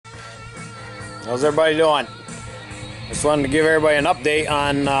How's everybody doing? Just wanted to give everybody an update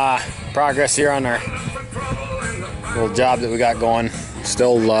on progress here on our little job that we got going.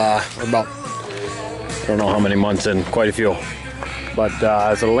 Still about, I don't know how many months in, quite a few. But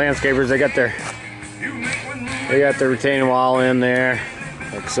so the landscapers, they got their retaining wall in there,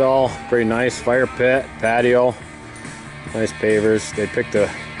 like so. Pretty nice. Fire pit, patio, nice pavers. They picked a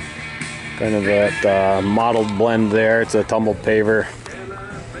kind of that mottled blend there. It's a tumbled paver.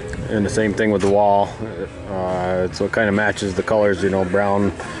 And the same thing with the wall. So it kind of matches the colors, you know,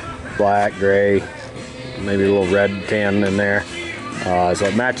 brown, black, gray, maybe a little red tan in there. So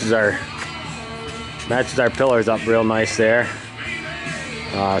it matches our pillars up real nice there.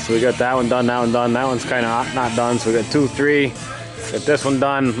 So we got that one done, that one done. That one's kind of not done. So we got 2, 3. Got this one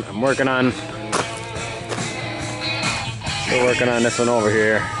done. I'm working on. Still working on this one over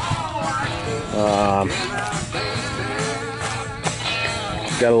here.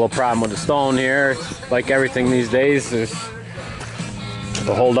 Got a little problem with the stone here. Like everything these days, there's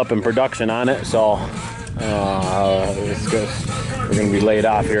a hold up in production on it, so we're gonna be laid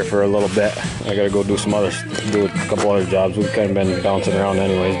off here for a little bit. I gotta go do a couple other jobs. We've kind of been bouncing around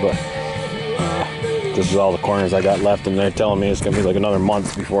anyways, but this is all the corners I got left, and they're telling me it's gonna be like another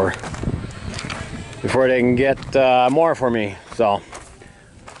month before they can get more for me. So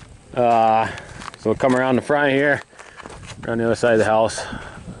we'll come around the front here, around the other side of the house.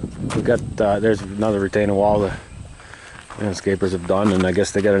 We got there's another retaining wall the landscapers have done, and I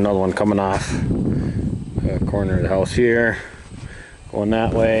guess they got another one coming off the corner of the house here, going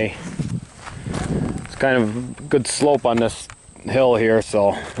that way. It's kind of good slope on this hill here,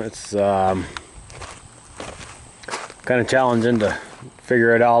 so it's kind of challenging to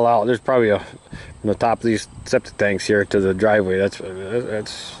figure it all out. There's probably from the top of these septic tanks here to the driveway, that's you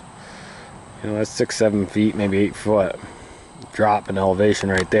know, that's 6-7 feet, maybe 8 foot drop in elevation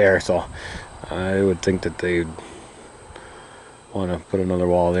right there. So I would think that they'd want to put another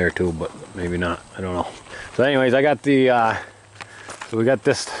wall there too, but maybe not. I don't know. So anyways, I got the so we got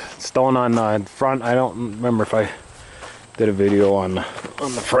this stone on the front. I don't remember if I did a video on the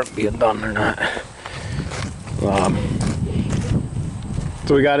front being done or not.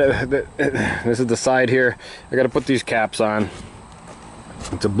 So we got it. This is the side here. I got to put these caps on.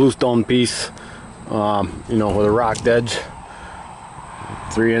 It's a bluestone piece, you know, with a rocked edge.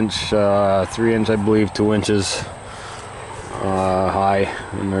 3 inch, I believe, 2 inches high,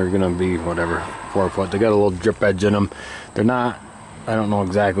 and they're gonna be whatever, 4 foot. They got a little drip edge in them. They're not. I don't know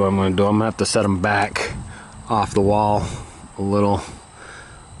exactly what I'm gonna do. I'm gonna have to set them back off the wall a little,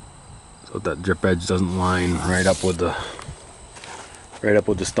 so that drip edge doesn't line right up with the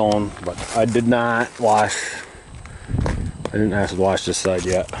stone. But I did not wash. I didn't have to wash this side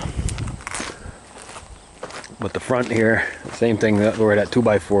yet. But the front here, same thing, where that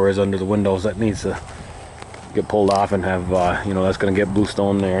 2x4 is under the windows, that needs to get pulled off and have, you know, that's going to get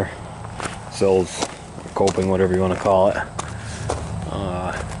bluestone there. Sills, coping, whatever you want to call it.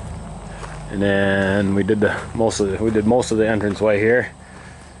 And then we did most of the entranceway here.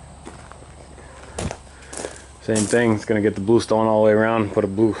 Same thing, it's going to get the bluestone all the way around. Put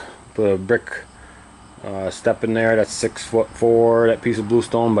a brick step in there. That's 6'4", that piece of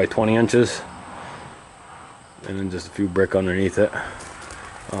bluestone by 20 inches. And then just a few brick underneath it.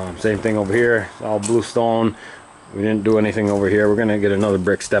 Same thing over here, all bluestone. We didn't do anything over here. We're gonna get another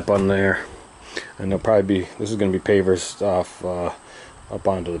brick step on there, and there'll probably be, this is gonna be paver stuff up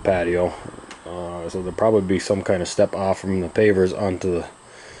onto the patio. So there'll probably be some kind of step off from the pavers onto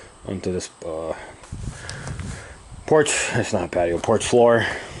this porch. It's not patio, porch floor.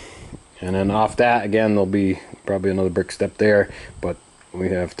 And then off that again, there'll be probably another brick step there. But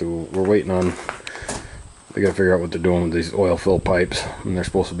we're waiting on. They gotta figure out what they're doing with these oil fill pipes, and there's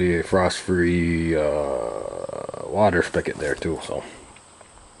supposed to be a frost-free water spigot there too. So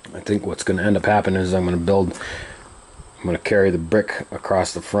I think what's gonna end up happening is I'm gonna carry the brick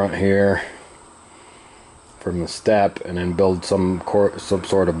across the front here from the step, and then build some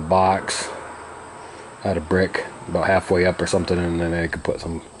sort of box out of brick about halfway up or something, and then I could put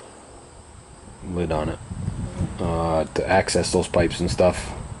some lid on it to access those pipes and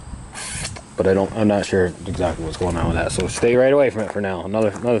stuff. But I'm not sure exactly what's going on with that, so stay right away from it for now.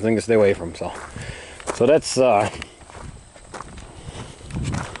 Another thing to stay away from. So that's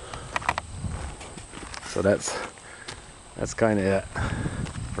kind of it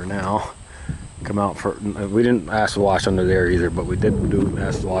for now. Come out for, we didn't ask to wash under there either, but we did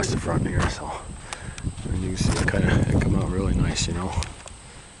ask to wash the front here. So and you can see it come out really nice, you know.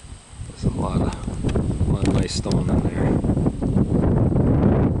 There's a lot of nice stone in there.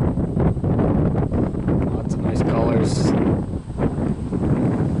 Lots of nice colors.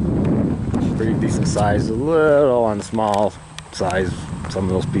 pretty decent size. A little on the small size, some of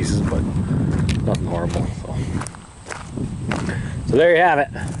those pieces, but nothing horrible. So there you have it.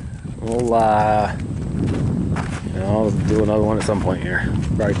 We'll you know, I'll do another one at some point here,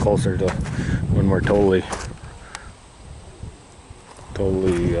 probably closer to when we're totally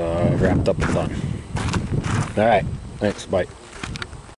wrapped up and done. All right, thanks, bye.